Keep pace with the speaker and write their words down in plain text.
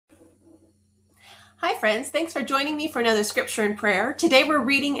Hi friends, thanks for joining me for another scripture and prayer. Today we're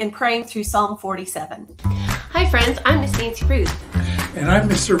reading and praying through Psalm 47. Hi friends, I'm Miss Nancy Ruth. And I'm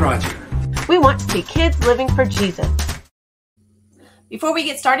Mr. Roger. We want to see kids living for Jesus. Before we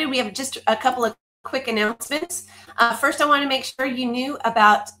get started, we have just a couple of quick announcements. First, I want to make sure you knew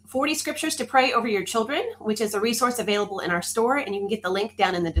about 40 scriptures to pray over your children, which is a resource available in our store, and you can get the link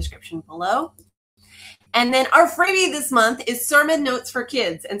down in the description below. And then our freebie this month is sermon notes for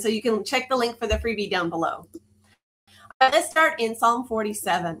kids. And so you can check the link for the freebie down below. Let's start in Psalm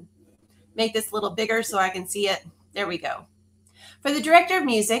 47. Make this a little bigger so I can see it. There we go. For the director of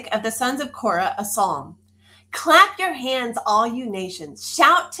music of the sons of Korah, a psalm. Clap your hands, all you nations.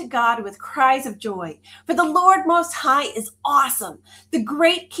 Shout to God with cries of joy. For the Lord Most High is awesome, the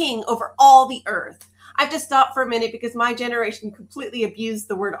great King over all the earth. I have to stop for a minute because my generation completely abused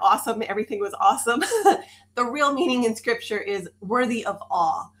the word awesome. Everything was awesome. The real meaning in scripture is worthy of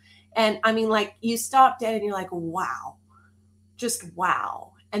awe. And I mean, like, you stop dead and you're like, wow, just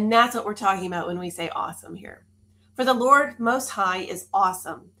wow. And that's what we're talking about when we say awesome here. For the Lord Most High is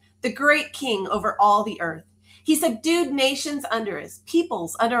awesome, the great King over all the earth. He subdued nations under us,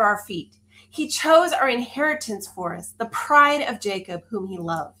 peoples under our feet. He chose our inheritance for us, the pride of Jacob, whom he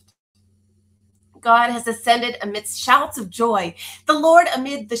loved. God has ascended amidst shouts of joy, the Lord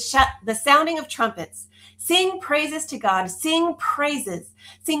amid the sounding of trumpets. Sing praises to God, sing praises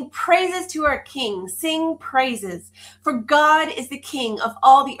to our King, sing praises. For God is the King of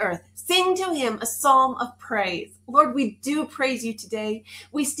all the earth. Sing to him a psalm of praise. Lord, we do praise you today.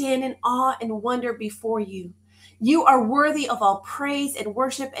 We stand in awe and wonder before you. You are worthy of all praise and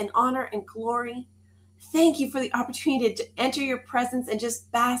worship and honor and glory. Thank you for the opportunity to enter your presence and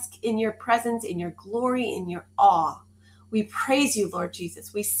just bask in your presence, in your glory, in your awe. We praise you, Lord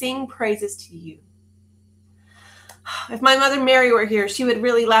Jesus. We sing praises to you. If my mother Mary were here, she would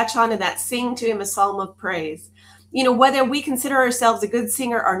really latch on to that, sing to him a psalm of praise. You know, whether we consider ourselves a good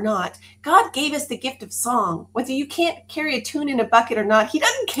singer or not, God gave us the gift of song. Whether you can't carry a tune in a bucket or not, he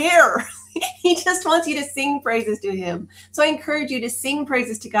doesn't care. He just wants you to sing praises to him. So I encourage you to sing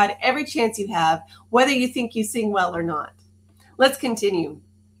praises to God every chance you have, whether you think you sing well or not. Let's continue.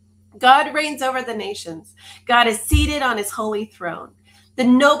 God reigns over the nations. God is seated on his holy throne. The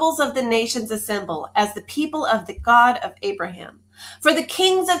nobles of the nations assemble as the people of the God of Abraham. For the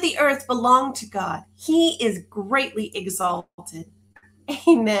kings of the earth belong to God. He is greatly exalted.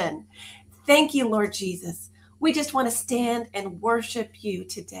 Amen. Thank you, Lord Jesus. We just want to stand and worship you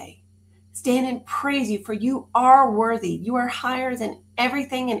today. Stand and praise you, for you are worthy. You are higher than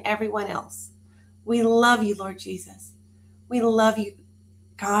everything and everyone else. We love you, Lord Jesus. We love you,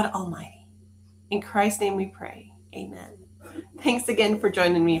 God Almighty. In Christ's name we pray. Amen. Thanks again for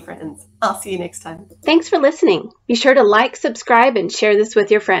joining me, friends. I'll see you next time. Thanks for listening. Be sure to like, subscribe, and share this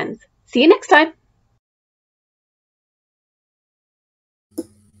with your friends. See you next time.